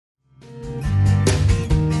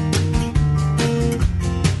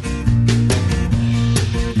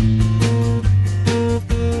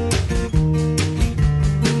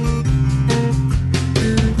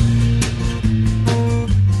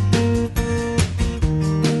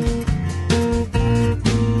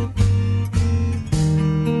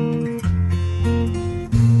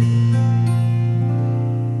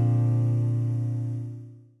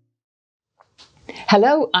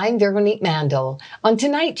Hello, I'm Veronique Mandel. On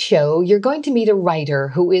tonight's show, you're going to meet a writer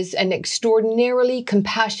who is an extraordinarily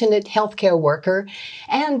compassionate healthcare worker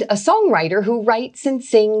and a songwriter who writes and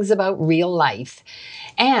sings about real life.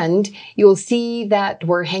 And you'll see that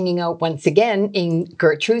we're hanging out once again in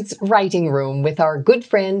Gertrude's writing room with our good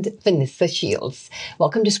friend, Vanessa Shields.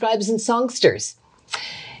 Welcome to Scribes and Songsters.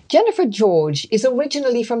 Jennifer George is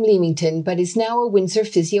originally from Leamington, but is now a Windsor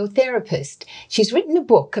physiotherapist. She's written a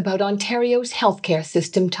book about Ontario's healthcare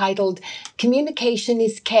system titled Communication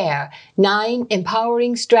is Care, 9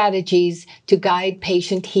 Empowering Strategies to Guide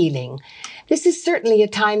Patient Healing. This is certainly a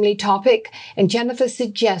timely topic, and Jennifer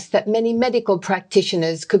suggests that many medical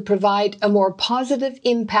practitioners could provide a more positive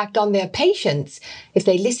impact on their patients if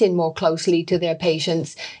they listen more closely to their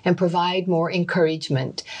patients and provide more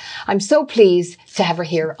encouragement. I'm so pleased to have her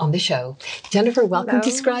here on the show. Jennifer, welcome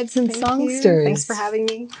to Scribes and Songsters. Thanks for having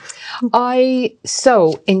me. I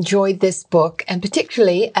so enjoyed this book, and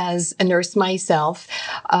particularly as a nurse myself,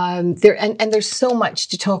 there's so much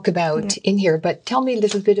to talk about in here, but tell me a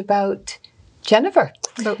little bit about Jennifer.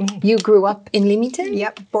 About me. You grew up in Leamington?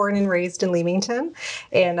 Yep, born and raised in Leamington,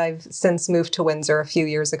 and I've since moved to Windsor a few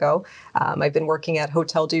years ago. I've been working at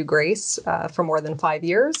Hotel du Grace for more than 5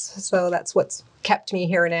 years, so that's what's kept me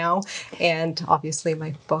here now, and obviously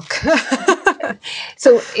my book.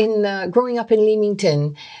 So in growing up in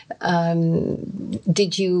Leamington,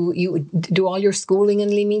 did you do all your schooling in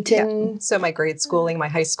Leamington? Yeah. So my grade schooling, my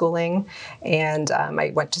high schooling, and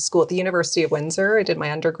I went to school at the University of Windsor. I did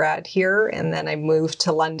my undergrad here, and then I moved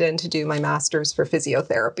to London to do my master's for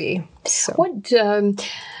physiotherapy. So. What?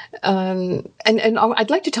 And I'd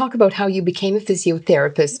like to talk about how you became a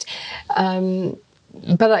physiotherapist.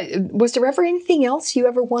 But was there ever anything else you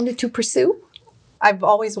ever wanted to pursue? I've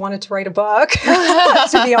always wanted to write a book,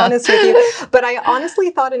 to be honest with you. But I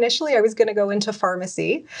honestly thought initially I was going to go into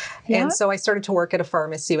pharmacy. Yeah. And so I started to work at a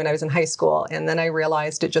pharmacy when I was in high school. And then I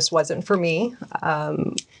realized it just wasn't for me.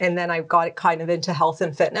 And then I got kind of into health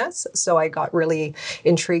and fitness. So I got really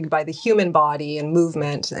intrigued by the human body and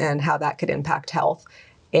movement and how that could impact health.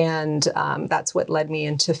 And that's what led me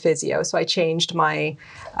into physio. So I changed my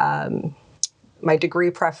degree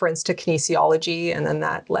preference to kinesiology, and then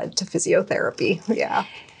that led to physiotherapy. Yeah.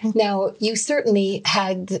 Now, you certainly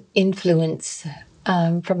had influence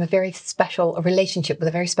from a very special relationship with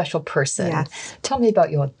a very special person. Yes. Tell me about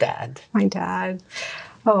your dad. My dad.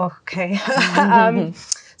 Oh, okay.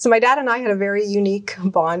 So my dad and I had a very unique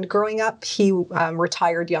bond growing up. He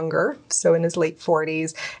retired younger, so in his late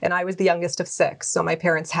 40s, and I was the youngest of 6. So my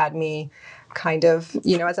parents had me kind of,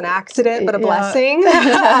 as an accident, but a blessing.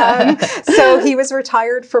 So he was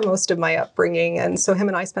retired for most of my upbringing. And so him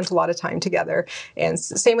and I spent a lot of time together. And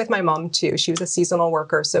same with my mom, too. She was a seasonal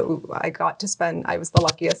worker. So I was the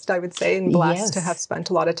luckiest, I would say, and blessed to have spent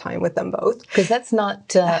a lot of time with them both. Because that's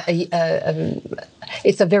not,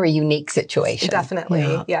 it's a very unique situation.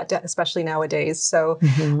 Definitely. Yeah, especially nowadays. So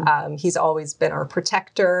he's always been our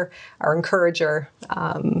protector, our encourager,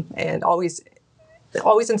 and always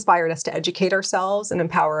inspired us to educate ourselves and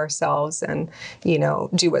empower ourselves and,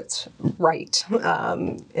 do what's right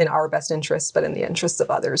in our best interests, but in the interests of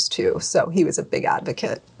others too. So he was a big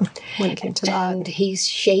advocate when it came to that. And he's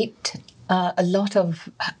shaped a lot of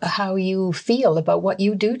how you feel about what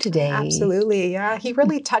you do today. Absolutely, yeah. He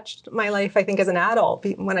really touched my life, I think, as an adult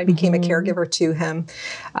when I became a caregiver to him.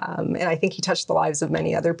 And I think he touched the lives of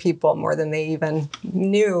many other people more than they even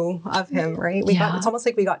knew of him, right? It's almost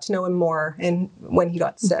like we got to know him more when he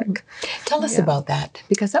got sick. Tell us about that,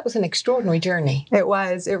 because that was an extraordinary journey. It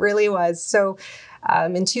was. It really was. So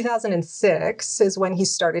in 2006 is when he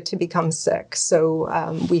started to become sick. So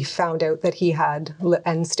we found out that he had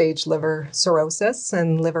end-stage liver cirrhosis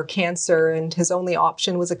and liver cancer, and his only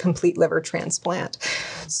option was a complete liver transplant.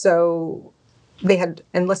 So they had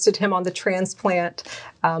enlisted him on the transplant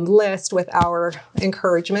list with our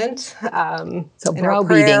encouragement. So and our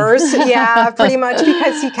prayers. Yeah, pretty much,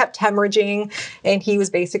 because he kept hemorrhaging and he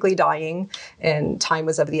was basically dying and time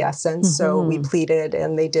was of the essence. So we pleaded,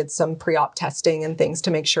 and they did some pre-op testing and things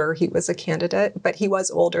to make sure he was a candidate. But he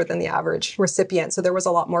was older than the average recipient, so there was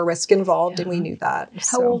a lot more risk involved, and we knew that.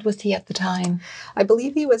 How old was he at the time? I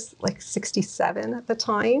believe he was like 67 at the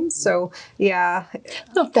time. So yeah.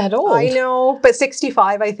 Not that old. I know, but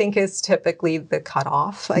 65 I think is typically the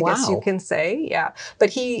cutoff, I guess you can say. Yeah. But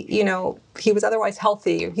he, he was otherwise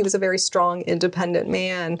healthy. He was a very strong, independent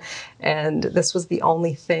man. And this was the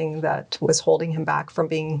only thing that was holding him back from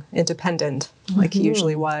being independent, like he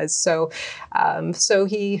usually was. So,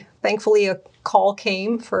 he, thankfully, a call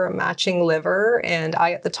came for a matching liver. And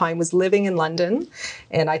I, at the time, was living in London.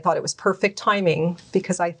 And I thought it was perfect timing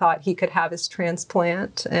because I thought he could have his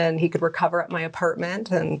transplant and he could recover at my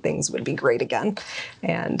apartment and things would be great again.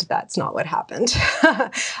 And that's not what happened,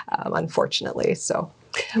 unfortunately. So,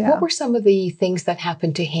 yeah. What were some of the things that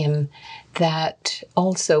happened to him that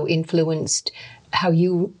also influenced how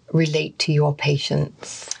you relate to your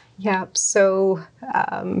patients? Yeah, so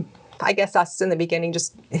I guess us in the beginning,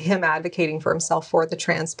 just him advocating for himself for the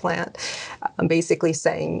transplant, basically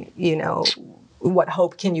saying, you know, what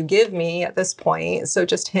hope can you give me at this point? So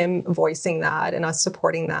just him voicing that and us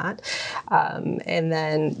supporting that. And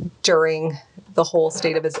then during the whole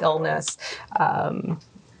state of his illness,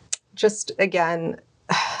 just again,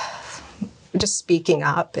 just speaking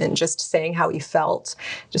up and just saying how he felt,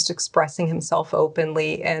 just expressing himself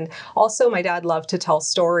openly. And also my dad loved to tell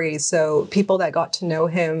stories. So people that got to know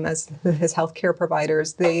him as his healthcare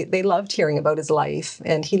providers, they loved hearing about his life.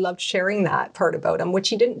 And he loved sharing that part about him, which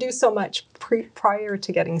he didn't do so much prior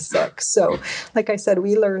to getting sick. So like I said,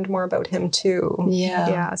 we learned more about him too.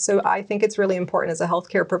 Yeah. So I think it's really important as a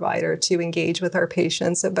healthcare provider to engage with our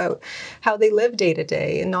patients about how they live day to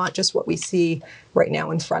day and not just what we see right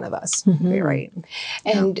now in front of us. Right.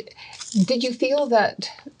 And did you feel that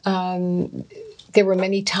there were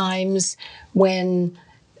many times when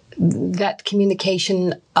that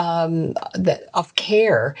communication of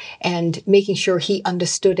care and making sure he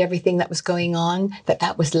understood everything that was going on,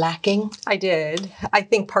 that was lacking? I did. I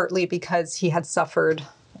think partly because he had suffered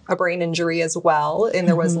a brain injury as well, and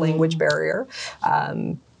there was language barrier.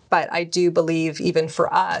 But I do believe even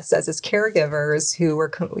for us as his caregivers who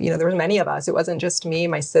were, you know, there were many of us, it wasn't just me,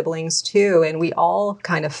 my siblings too. And we all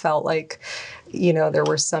kind of felt like, you know, there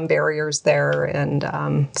were some barriers there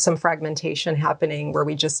and some fragmentation happening where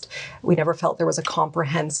we never felt there was a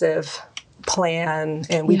comprehensive plan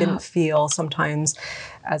and we didn't feel sometimes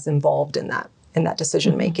as involved in that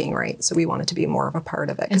decision making, right? So we wanted to be more of a part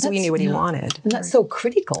of it because we knew what he wanted. And that's so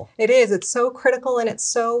critical. It is. It's so critical and it's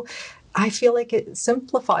so... I feel like it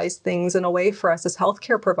simplifies things in a way for us as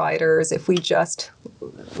healthcare providers if we just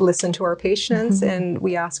listen to our patients and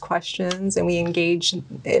we ask questions and we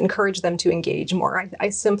encourage them to engage more. I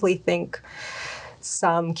simply think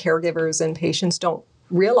some caregivers and patients don't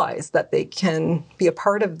realize that they can be a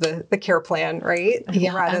part of the care plan, right?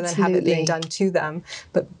 Yeah, rather than have it being done to them,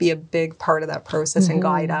 but be a big part of that process and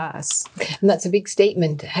guide us. And that's a big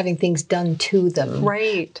statement, having things done to them.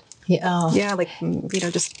 Right. Yeah, like, you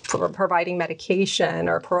know, just providing medication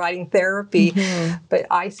or providing therapy. But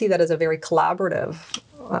I see that as a very collaborative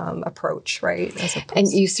approach, right? And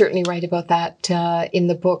you certainly write about that in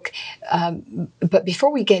the book. But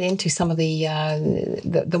before we get into some of the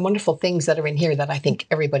wonderful things that are in here that I think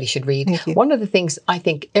everybody should read, one of the things I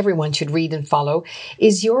think everyone should read and follow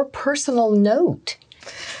is your personal note.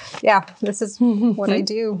 Yeah, this is what I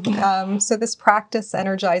do. So this practice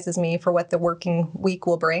energizes me for what the working week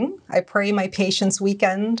will bring. I pray my patient's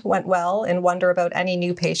weekend went well and wonder about any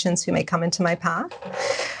new patients who may come into my path.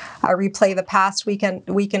 I replay the past week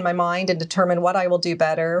in my mind and determine what I will do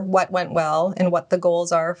better, what went well, and what the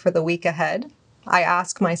goals are for the week ahead. I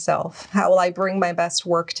ask myself, how will I bring my best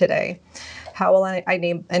work today? How will I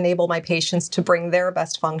enable my patients to bring their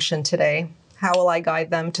best function today? How will I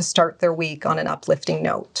guide them to start their week on an uplifting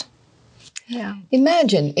note? Yeah.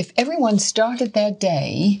 Imagine if everyone started their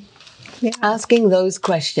day asking those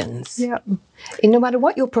questions. Yeah. And no matter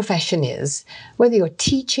what your profession is, whether you're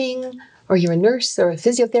teaching or you're a nurse or a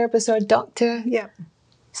physiotherapist or a doctor. Yeah.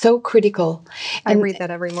 So critical. I read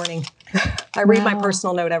that every morning. I read my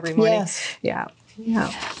personal note every morning. Yes. Yeah.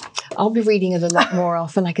 Yeah. I'll be reading it a lot more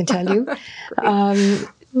often, I can tell you.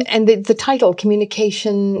 And the title,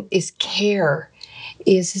 Communication is Care,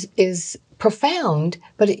 is profound,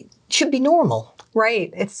 but it should be normal.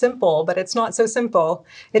 Right. It's simple, but it's not so simple.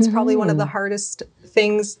 It's probably one of the hardest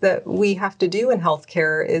things that we have to do in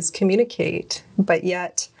healthcare is communicate, but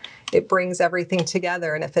yet it brings everything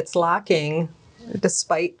together. And if it's lacking,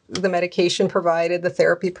 despite the medication provided, the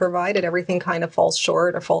therapy provided, everything kind of falls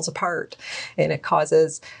short or falls apart. And it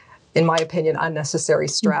causes, in my opinion, unnecessary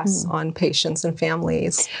stress on patients and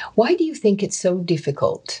families. Why do you think it's so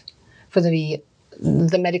difficult for the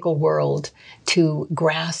medical world to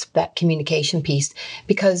grasp that communication piece?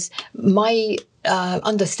 Because my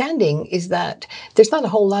understanding is that there's not a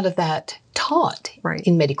whole lot of that taught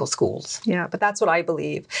in medical schools. Yeah, but that's what I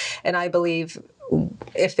believe. And I believe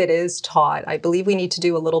if it is taught. I believe we need to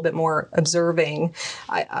do a little bit more observing.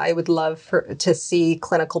 I would love to see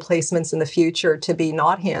clinical placements in the future to be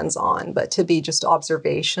not hands-on, but to be just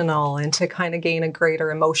observational and to kind of gain a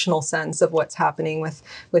greater emotional sense of what's happening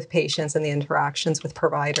with patients and the interactions with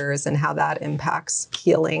providers and how that impacts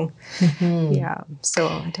healing. Mm-hmm. Yeah, so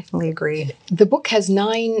I definitely agree. The book has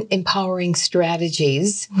 9 empowering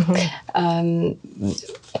strategies. Mm-hmm.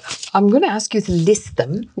 I'm going to ask you to list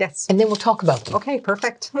them. Yes. And then we'll talk about them. Okay,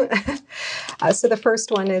 perfect. So the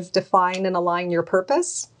first one is define and align your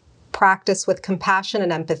purpose, practice with compassion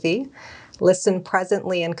and empathy, listen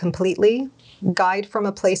presently and completely, guide from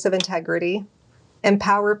a place of integrity,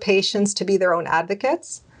 empower patients to be their own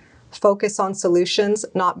advocates, focus on solutions,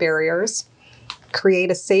 not barriers,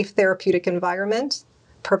 create a safe therapeutic environment,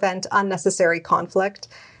 prevent unnecessary conflict,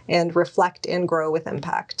 and reflect and grow with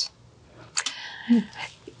impact.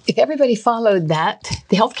 If everybody followed that,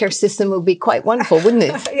 the healthcare system would be quite wonderful, wouldn't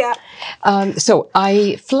it? Yeah. So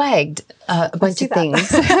I flagged a bunch of things.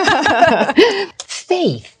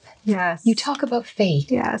 Faith. Yes. You talk about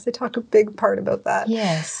faith. Yes, I talk a big part about that.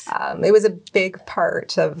 Yes. It was a big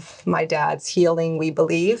part of my dad's healing, we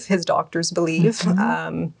believe, his doctors believe.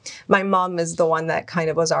 Mm-hmm. My mom is the one that kind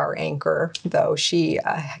of was our anchor, though. She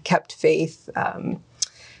kept faith.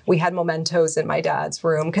 We had mementos in my dad's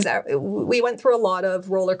room because we went through a lot of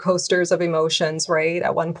roller coasters of emotions, right?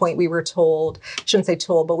 At one point we were told, shouldn't say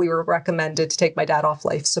told, but we were recommended to take my dad off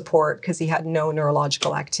life support because he had no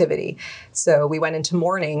neurological activity. So we went into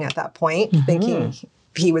mourning at that point, mm-hmm. thinking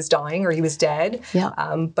he was dying or he was dead. Yeah.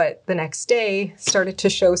 But the next day started to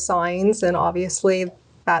show signs, and obviously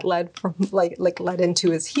that led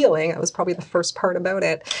into his healing. That was probably the first part about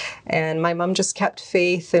it. And my mom just kept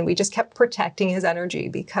faith, and we just kept protecting his energy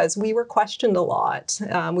because we were questioned a lot.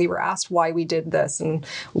 We were asked why we did this and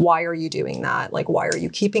why are you doing that? Like, why are you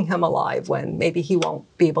keeping him alive when maybe he won't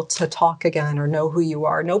be able to talk again or know who you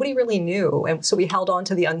are? Nobody really knew. And so we held on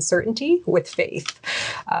to the uncertainty with faith.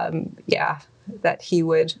 That he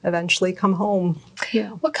would eventually come home.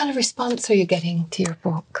 Yeah. What kind of response are you getting to your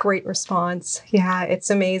book? Great response. Yeah, it's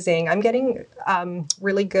amazing. I'm getting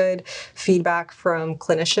really good feedback from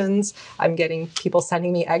clinicians. I'm getting people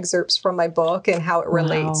sending me excerpts from my book and how it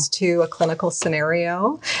relates to a clinical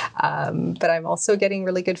scenario. But I'm also getting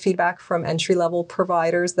really good feedback from entry-level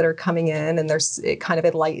providers that are coming in, and it kind of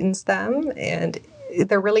enlightens them, and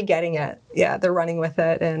they're really getting it. Yeah, they're running with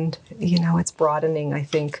it. And, it's broadening, I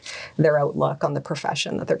think, their outlook on the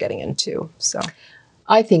profession that they're getting into. So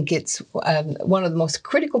I think it's one of the most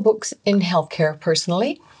critical books in healthcare,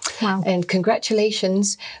 personally. Wow. And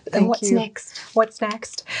congratulations. And what's next? What's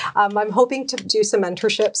next? I'm hoping to do some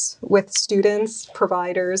mentorships with students,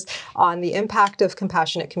 providers on the impact of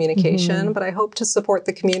compassionate communication, mm-hmm. but I hope to support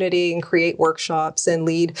the community and create workshops and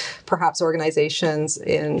lead perhaps organizations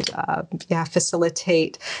and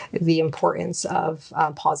facilitate the importance of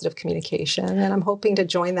positive communication. And I'm hoping to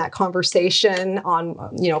join that conversation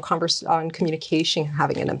on communication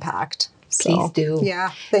having an impact. Please do.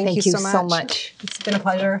 Yeah. Thank you so much. It's been a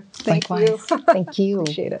pleasure. Thank you. Thank you.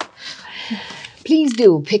 Appreciate it. Please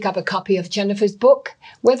do pick up a copy of Jennifer's book,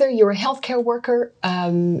 whether you're a healthcare worker,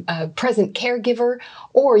 a present caregiver,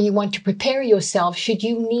 or you want to prepare yourself should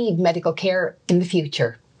you need medical care in the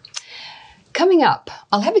future. Coming up,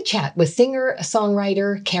 I'll have a chat with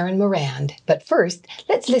singer-songwriter Karen Morand. But first,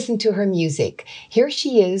 let's listen to her music. Here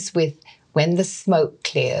she is with When the Smoke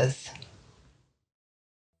Clears.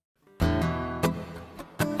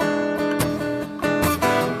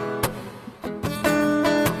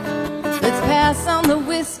 Pass on the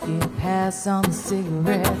whiskey, pass on the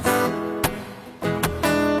cigarettes.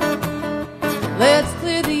 Let's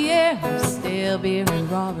clear the air of stale beer and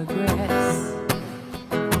raw regrets.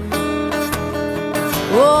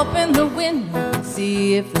 Open the window,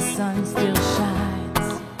 see if the sun still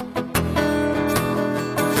shines.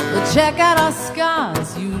 We'll check out our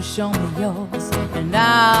scars, you show me yours, and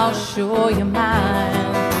I'll show you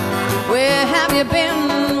mine. Where have you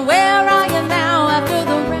been? Where are you now after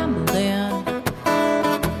the rambling?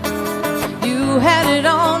 You had it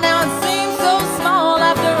all, now it seems so small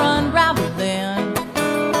after unraveling.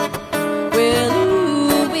 Well,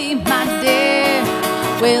 ooh, my dear,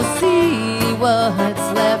 we'll see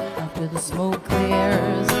what's left after the smoke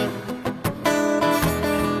clears.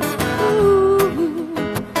 Ooh.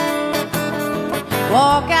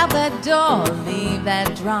 Walk out that door, leave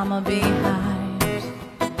that drama behind.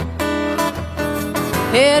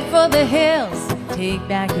 Head for the hills, take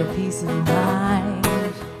back your peace of mind.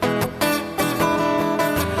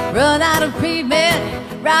 Run out of pavement,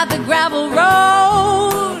 ride the gravel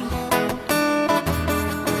road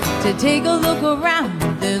to take a look around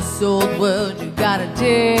this this old world, you gotta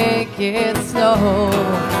take it slow.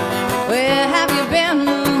 Where have you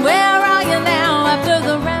been? Where are you now after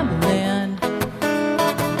the rambling?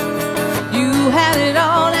 You had it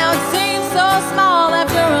all, now it seems so small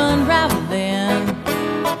after unraveling.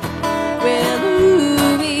 Well,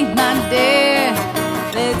 ooh, my dear,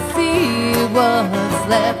 let's see what's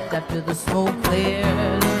left after the smoke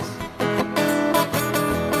clears.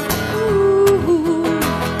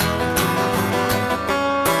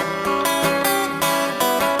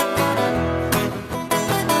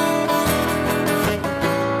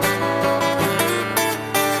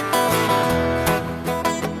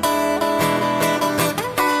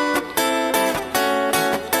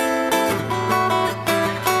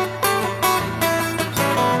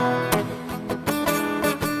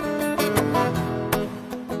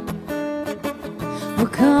 Well,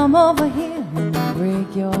 come over here and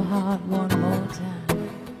break your heart one more time.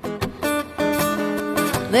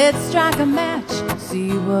 Let's strike a match,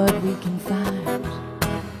 see what we can find.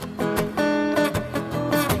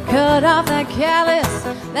 Cut off that callus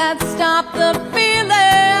that stopped the feeling.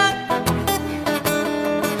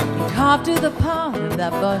 Carve to the part of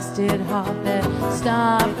that busted heart that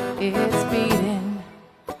stopped its beating.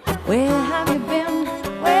 Where have you been?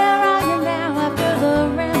 Where are you now after the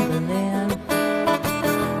rambling?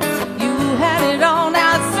 You had it all,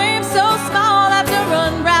 now it seems so small after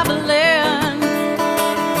unraveling.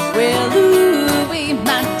 Well, ooh,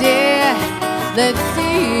 my dear, let's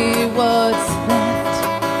see what's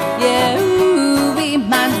left. Yeah, ooh,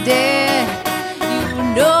 my dear, you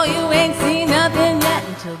know you ain't seen nothing yet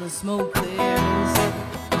until the smoke clears.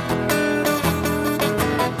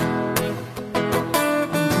 Until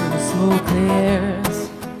the smoke clears.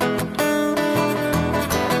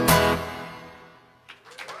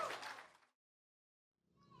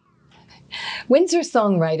 Windsor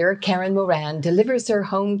songwriter Karen Morand delivers her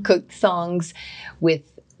home-cooked songs with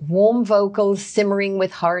warm vocals simmering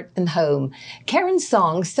with heart and home. Karen's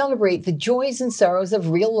songs celebrate the joys and sorrows of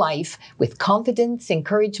real life with confidence,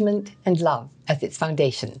 encouragement, and love as its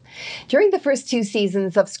foundation. During the first 2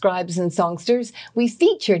 seasons of Scribes and Songsters, we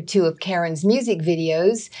featured 2 of Karen's music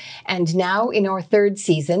videos, and now in our 3rd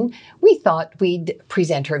season, we thought we'd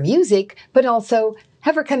present her music, but also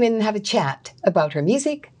have her come in and have a chat about her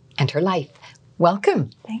music and her life. Welcome.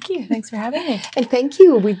 Thank you. Thanks for having me. And thank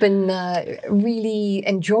you. We've been really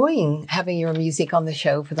enjoying having your music on the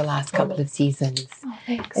show for the last couple of seasons. Oh,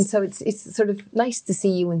 thanks. And so it's sort of nice to see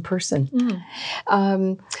you in person.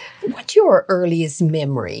 What's your earliest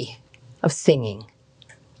memory of singing?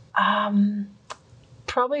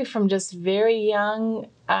 Probably from just very young,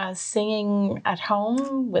 singing at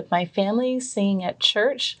home with my family, singing at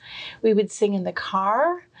church. We would sing in the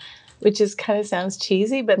car, which is kind of sounds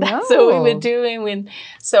cheesy, but that's what we would do. And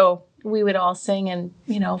so we would all sing in,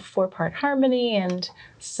 4-part harmony. And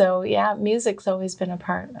so, yeah, music's always been a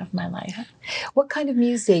part of my life. What kind of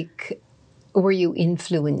music were you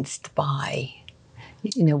influenced by?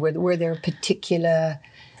 Were there particular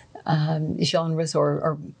genres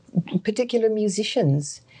or particular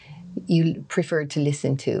musicians you preferred to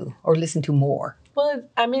listen to or listen to more? Well,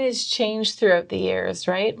 it's changed throughout the years,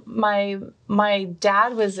 right? My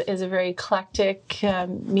dad is a very eclectic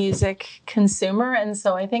music consumer, and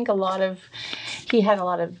so I think he had a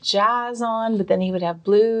lot of jazz on, but then he would have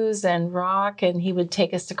blues and rock, and he would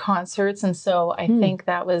take us to concerts, and so I think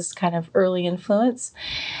that was kind of early influence.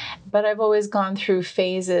 But I've always gone through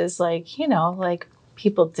phases like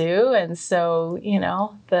people do, and so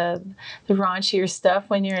the raunchier stuff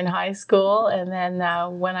when you're in high school, and then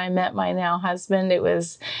when I met my now husband, it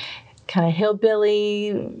was kind of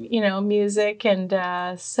hillbilly music, and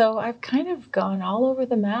so I've kind of gone all over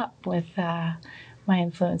the map with my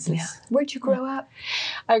influences. Yeah. Where'd you grow up?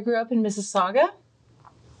 I grew up in Mississauga.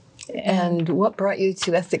 And what brought you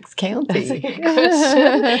to Essex County? That's a good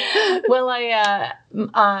question. Well,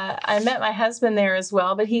 I met my husband there as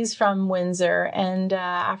well, but he's from Windsor. And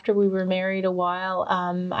after we were married a while,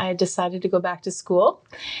 I decided to go back to school.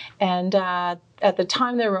 And at the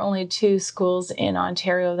time, there were only 2 schools in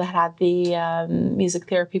Ontario that had the music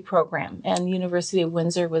therapy program, and University of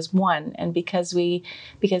Windsor was one. And because he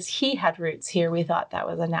had roots here, we thought that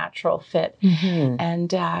was a natural fit.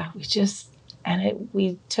 And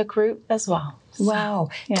we took root as well. So, wow.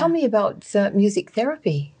 Yeah. Tell me about music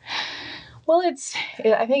therapy. Well, I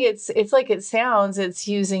think it's like it sounds. It's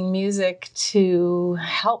using music to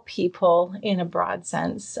help people in a broad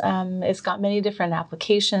sense. It's got many different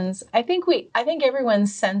applications. I think everyone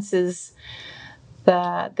senses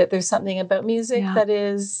that there's something about music that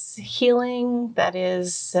is healing, that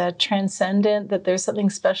is transcendent, that there's something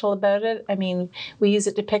special about it. I mean, we use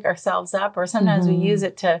it to pick ourselves up, or sometimes we use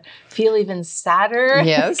it to feel even sadder.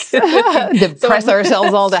 Yes, depress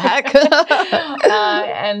ourselves all to heck.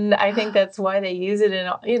 And I think that's why they use it in,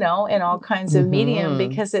 in all kinds of medium,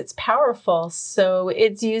 because it's powerful. So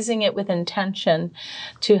it's using it with intention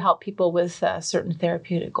to help people with certain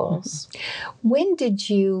therapeutic goals. When did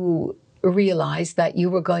you realize that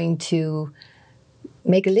you were going to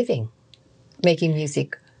make a living making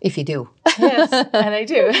music, if you do? Yes, and I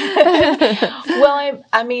do. Well,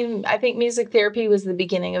 I mean, I think music therapy was the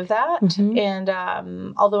beginning of that. And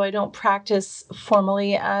although I don't practice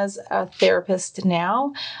formally as a therapist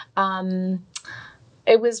now,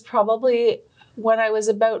 it was probably when I was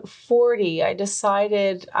about 40, I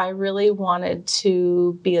decided I really wanted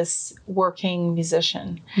to be a working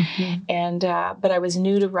musician. And but I was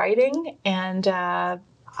new to writing, and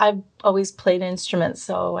I've always played instruments.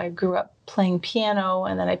 So I grew up playing piano,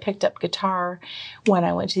 and then I picked up guitar when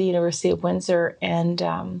I went to the University of Windsor. And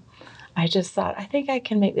I just thought, I think I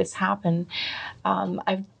can make this happen.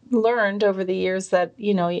 I've learned over the years that,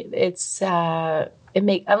 it's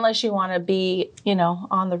unless you want to be,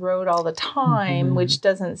 on the road all the time, which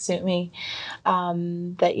doesn't suit me,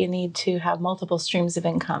 that you need to have multiple streams of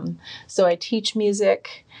income. So I teach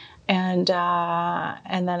music, and then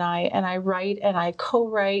I write, and I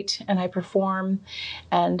co-write, and I perform,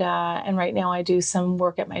 and right now I do some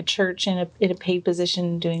work at my church in a paid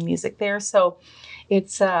position doing music there. So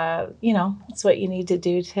it's it's what you need to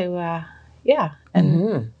do to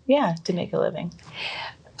to make a living.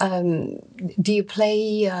 Do you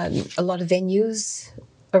play a lot of venues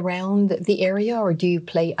around the area, or do you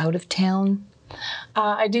play out of town?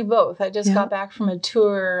 I do both. I just got back from a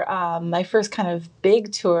tour, my first kind of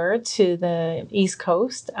big tour to the East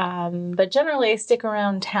Coast. But generally I stick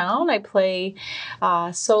around town. I play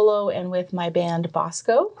solo and with my band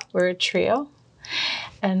Bosco. We're a trio.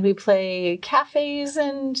 And we play cafes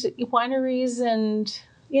and wineries and,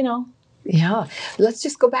 Yeah. Let's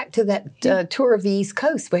just go back to that tour of the East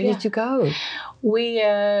Coast. Where did you go?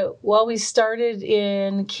 We started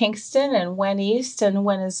in Kingston and went east, and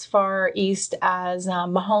went as far east as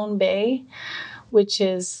Mahone Bay, which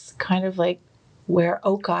is kind of like where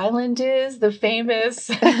Oak Island is, the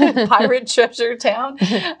famous pirate treasure town.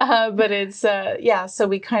 But it's, so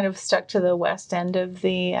we kind of stuck to the west end of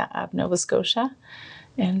Nova Scotia.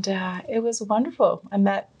 And it was wonderful. I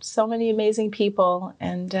met so many amazing people,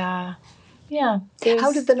 and How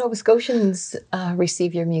did the Nova Scotians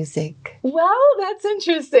receive your music? Well, that's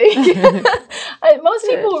interesting. Most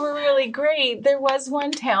people were really great. There was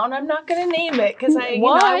one town, I'm not going to name it because I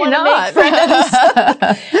want to make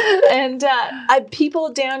friends. And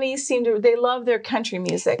people down east they love their country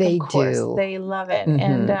music. They of course. do. They love it.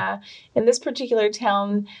 And in this particular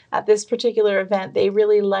town, at this particular event, they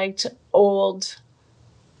really liked old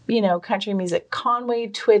country music, Conway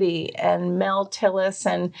Twitty and Mel Tillis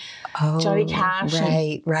and Johnny Cash.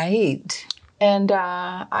 Right. And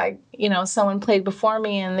someone played before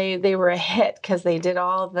me, and they were a hit because they did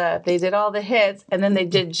all the hits, and then they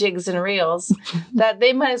did jigs and reels that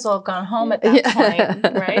they might as well have gone home at that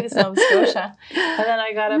point, right? It's Nova Scotia. And then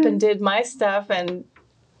I got up and did my stuff, and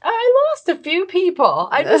I lost a few people.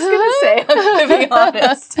 I'm just going to say, I'm going to be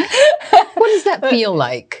honest. What does that feel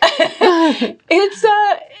like?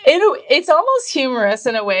 It's almost humorous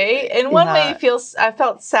in a way. In one way, I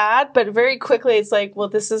felt sad, but very quickly it's like, well,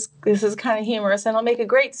 this is kind of humorous, and I'll make a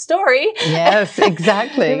great story. Yes,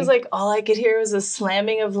 exactly. It was like all I could hear was a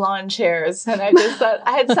slamming of lawn chairs, and I just thought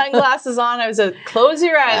I had sunglasses on. I was like, close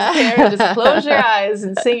your eyes, Karen, just close your eyes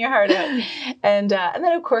and sing your heart out. And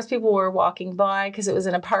then of course people were walking by because it was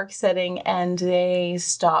in a park setting, and they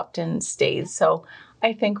stopped and stayed. So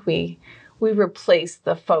I think we replaced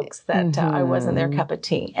the folks that I wasn't their cup of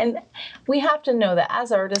tea. And we have to know that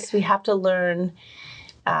as artists, we have to learn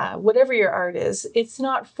whatever your art is, it's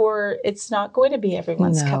not going to be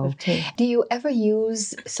everyone's cup of tea. Do you ever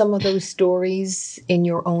use some of those stories in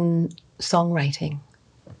your own songwriting?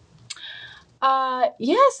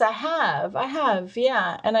 Yes, I have,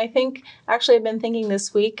 yeah. And I think, actually, I've been thinking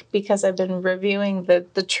this week because I've been reviewing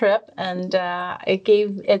the trip, and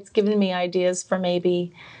it's given me ideas for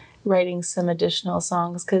maybe writing some additional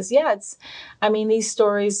songs. Because, these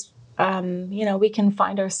stories, we can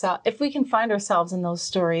find ourselves, if we can find ourselves in those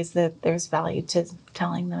stories, that there's value to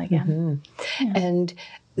telling them again. Mm-hmm. Yeah. And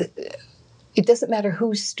it doesn't matter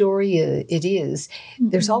whose story it is,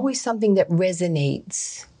 there's always something that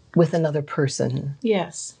resonates with another person.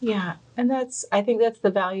 Yes, yeah. And I think that's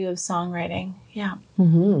the value of songwriting. Yeah.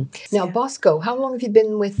 Now, Yeah. Bosco, how long have you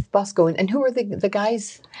been with Bosco? And who are the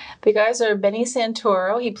guys? The guys are Benny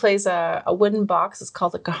Santoro. He plays a wooden box. It's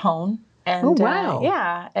called a cajon. And, Oh, wow.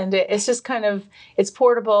 yeah. And it's just kind of, it's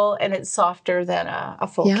portable and it's softer than a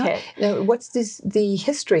full kit. Now, what's the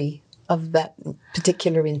history of that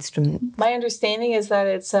particular instrument? My understanding is that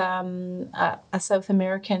it's a South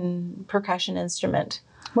American percussion instrument.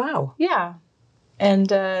 Wow. Yeah. And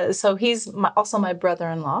so he's also my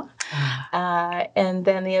brother-in-law. And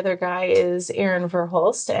then the other guy is Aaron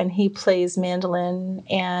Verhulst, and he plays mandolin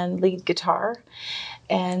and lead guitar.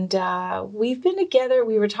 And we've been together.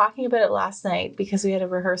 We were talking about it last night because we had a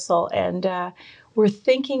rehearsal, and we're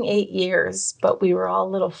thinking 8 years, but we were all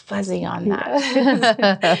a little fuzzy on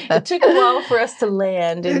that. It took a while for us to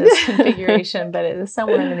land in this configuration, but it is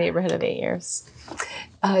somewhere in the neighborhood of 8 years.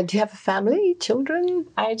 Do you have a family, children?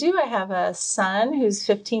 I do. I have a son who's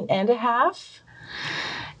 15 and a half.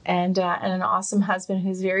 And an awesome husband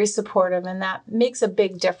who's very supportive, and that makes a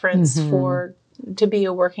big difference to be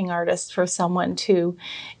a working artist, for someone to,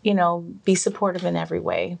 be supportive in every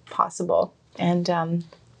way possible. And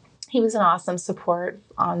he was an awesome support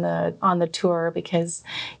on the tour because,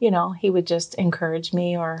 he would just encourage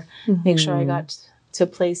me or make sure I got to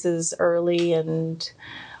places early, and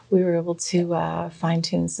we were able to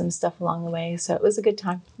fine-tune some stuff along the way. So it was a good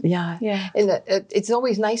time. Yeah. Yeah. And it's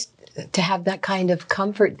always nice to have that kind of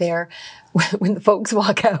comfort there when the folks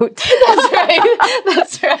walk out. That's right.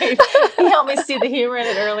 That's right. He helped me see the humor in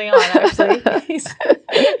it early on, actually.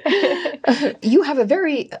 You have a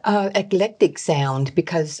very eclectic sound,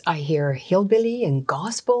 because I hear hillbilly and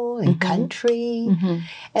gospel and country.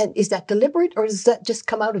 And is that deliberate, or does that just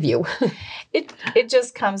come out of you? It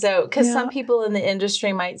just comes out, because some people in the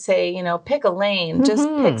industry might say, pick a lane, just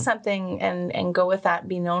pick something and go with that, and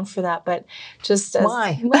be known for that. But just as,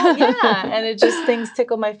 why? Well, yeah, and it just, things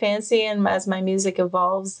tickle my fancy, and as my music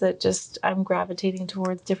evolves, that just I'm gravitating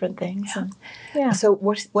towards different things. And, So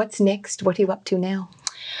what's next? What are you up to now?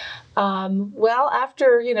 Well,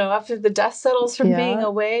 after the dust settles from being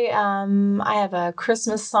away, I have a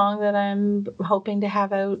Christmas song that I'm hoping to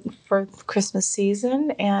have out for Christmas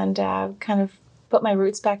season, and kind of put my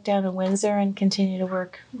roots back down in Windsor and continue to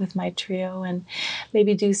work with my trio and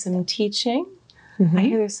maybe do some teaching. I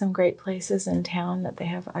hear there's some great places in town that they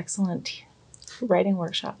have excellent writing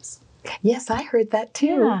workshops. Yes, I heard that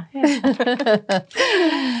too. Yeah.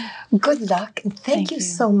 Good luck, and thank you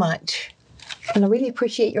so much. And I really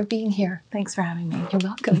appreciate your being here. Thanks for having me. You're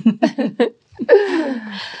welcome.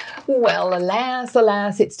 Well,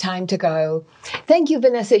 alas, it's time to go. Thank you,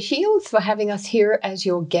 Vanessa Shields, for having us here as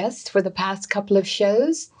your guest for the past couple of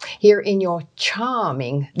shows here in your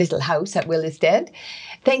charming little house at Willisstead.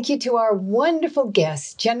 Thank you to our wonderful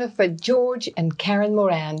guests, Jennifer George and Karen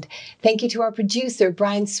Morand. Thank you to our producer,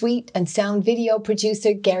 Brian Sweet, and sound video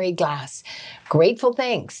producer, Gary Glass. Grateful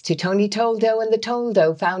thanks to Tony Toldo and the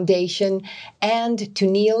Toldo Foundation, and to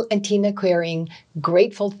Neil and Tina Queering.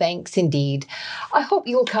 Grateful thanks indeed. I hope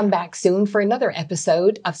you will come back soon for another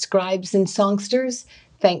episode of Scribes and Songsters.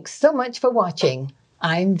 Thanks so much for watching.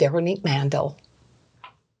 I'm Veronique Mandel.